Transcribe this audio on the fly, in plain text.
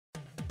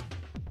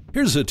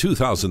Here's a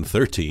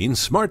 2013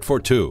 Smart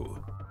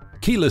fortwo.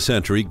 Keyless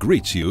entry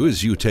greets you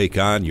as you take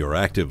on your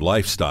active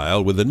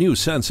lifestyle with a new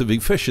sense of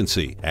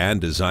efficiency, and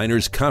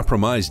designers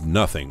compromised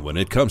nothing when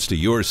it comes to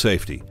your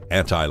safety.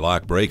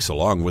 Anti-lock brakes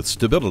along with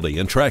stability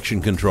and traction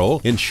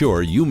control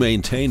ensure you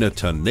maintain a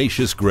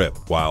tenacious grip,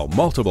 while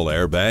multiple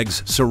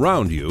airbags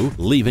surround you,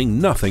 leaving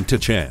nothing to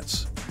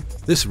chance.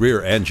 This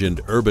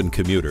rear-engined urban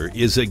commuter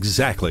is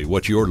exactly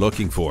what you're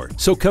looking for,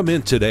 so come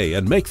in today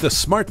and make the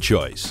smart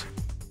choice.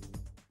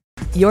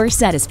 Your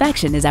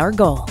satisfaction is our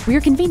goal.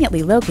 We're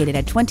conveniently located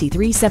at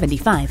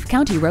 2375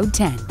 County Road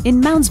 10 in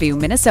Mounds View,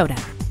 Minnesota.